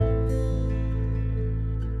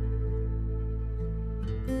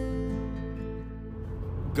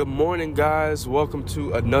Good morning, guys. Welcome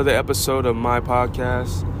to another episode of my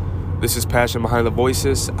podcast. This is Passion Behind the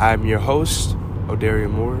Voices. I'm your host, O'Darian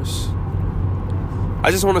Morris. I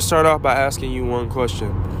just want to start off by asking you one question,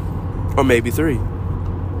 or maybe three.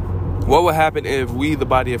 What would happen if we, the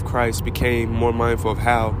body of Christ, became more mindful of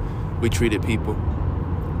how we treated people?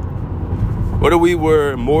 What if we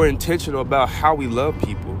were more intentional about how we love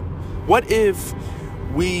people? What if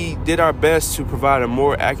we did our best to provide a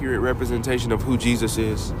more accurate representation of who Jesus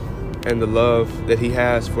is and the love that he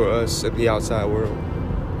has for us in the outside world?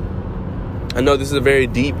 I know this is a very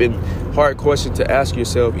deep and hard question to ask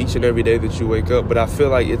yourself each and every day that you wake up, but I feel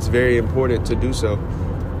like it's very important to do so.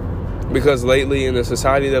 Because lately in the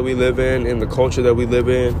society that we live in the culture that we live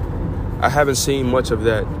in, I haven't seen much of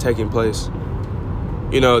that taking place.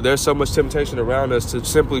 You know, there's so much temptation around us to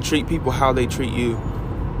simply treat people how they treat you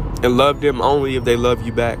and love them only if they love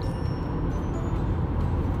you back.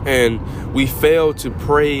 And we fail to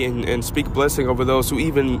pray and speak blessing over those who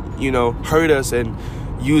even, hurt us and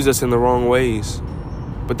use us in the wrong ways.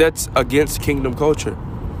 But that's against kingdom culture.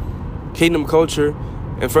 Kingdom culture,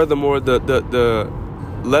 and furthermore, the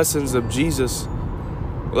lessons of Jesus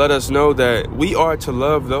let us know that we are to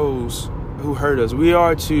love those who hurt us. We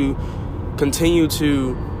are to continue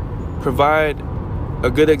to provide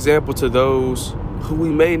a good example to those who we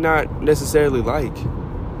may not necessarily like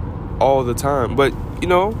all the time. But,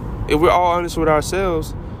 if we're all honest with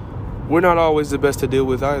ourselves, we're not always the best to deal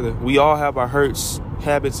with either. We all have our hurts,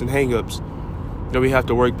 habits, and hang-ups that we have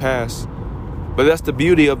to work past. But that's the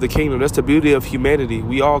beauty of the kingdom. That's the beauty of humanity.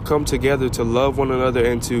 We all come together to love one another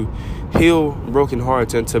and to heal broken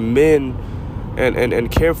hearts and to mend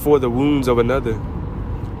and care for the wounds of another.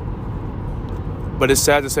 But it's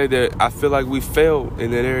sad to say that I feel like we fail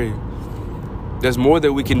in that area. There's more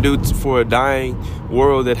that we can do for a dying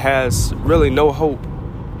world that has really no hope.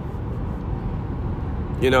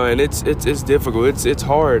 And it's difficult. It's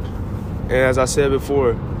hard. And as I said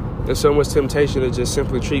before, there's so much temptation to just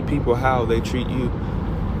simply treat people how they treat you.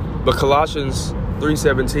 But Colossians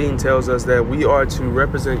 3:17 tells us that we are to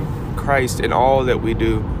represent Christ in all that we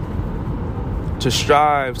do, to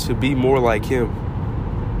strive to be more like him.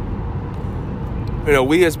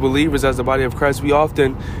 We as believers, as the body of Christ, we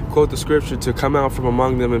often quote the scripture to come out from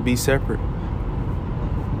among them and be separate.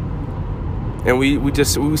 And we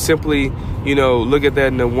simply, look at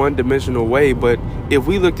that in a one-dimensional way. But if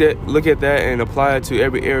we look at that and apply it to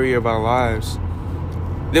every area of our lives,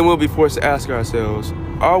 then we'll be forced to ask ourselves,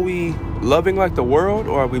 are we loving like the world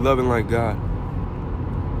or are we loving like God?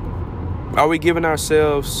 Are we giving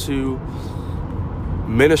ourselves to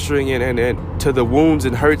ministering and to the wounds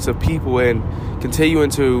and hurts of people and continuing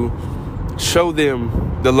to show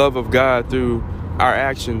them the love of God through our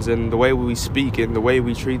actions and the way we speak and the way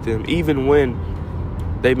we treat them, even when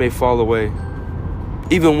they may fall away,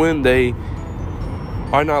 even when they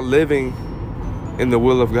are not living in the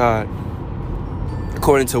will of God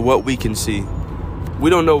according to what we can see? We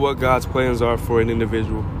don't know what God's plans are for an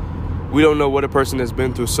individual. We don't know what a person has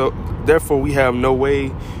been through, so therefore we have no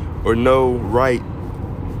way or no right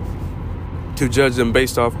to judge them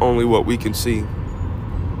based off only what we can see.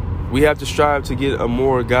 We have to strive to get a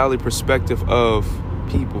more godly perspective of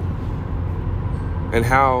people and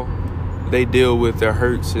how they deal with their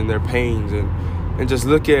hurts and their pains and just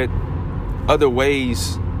look at other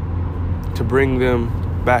ways to bring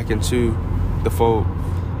them back into the fold.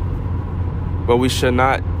 But we should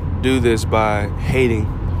not do this by hating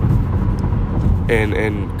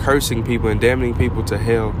and cursing people and damning people to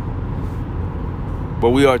hell.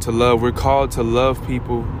 But we are to love. We're called to love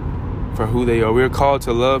people for who they are. We're called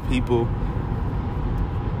to love people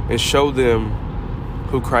and show them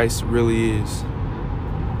who Christ really is.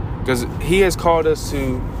 Because he has called us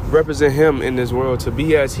to represent him in this world, to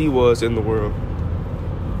be as he was in the world.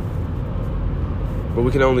 But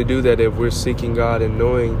we can only do that if we're seeking God and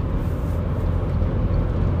knowing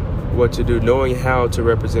what to do, knowing how to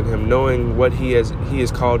represent him, knowing what he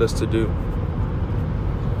has called us to do.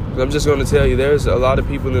 I'm just going to tell you, there's a lot of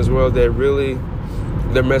people in this world that really,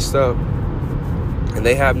 they're messed up. And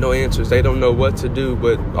they have no answers. They don't know what to do,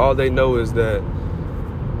 but all they know is that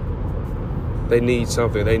they need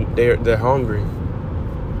something. They're hungry.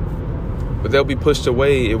 But they'll be pushed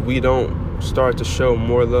away if we don't start to show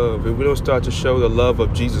more love. If we don't start to show the love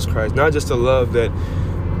of Jesus Christ. Not just the love that,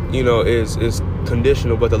 is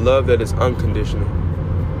conditional, but the love that is unconditional.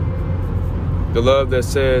 The love that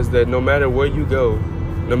says that no matter where you go,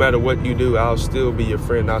 no matter what you do, I'll still be your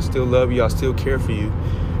friend. I'll still love you. I'll still care for you.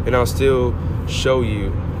 And I'll still show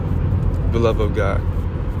you the love of God.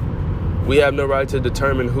 We have no right to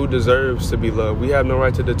determine who deserves to be loved. We have no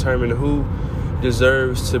right to determine who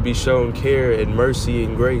deserves to be shown care and mercy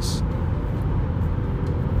and grace.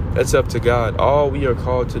 That's up to God. All we are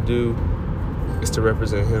called to do is to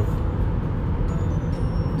represent Him.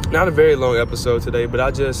 Not a very long episode today, but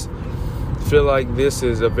I just feel like this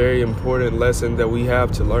is a very important lesson that we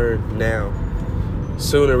have to learn now,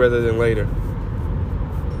 sooner rather than later.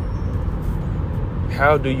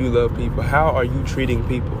 How do you love people? How are you treating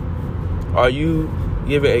people? Are you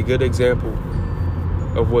giving a good example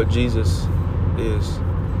of what Jesus is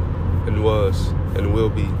and was and will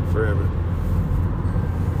be forever?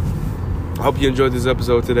 I hope you enjoyed this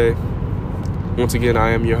episode today. Once again,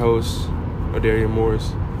 I am your host, Odarian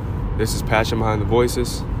Morris. This is Passion Behind the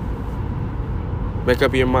Voices. Make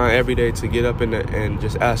up your mind every day to get up and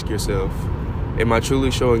just ask yourself, am I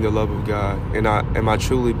truly showing the love of God? And am I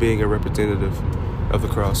truly being a representative of the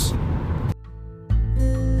cross?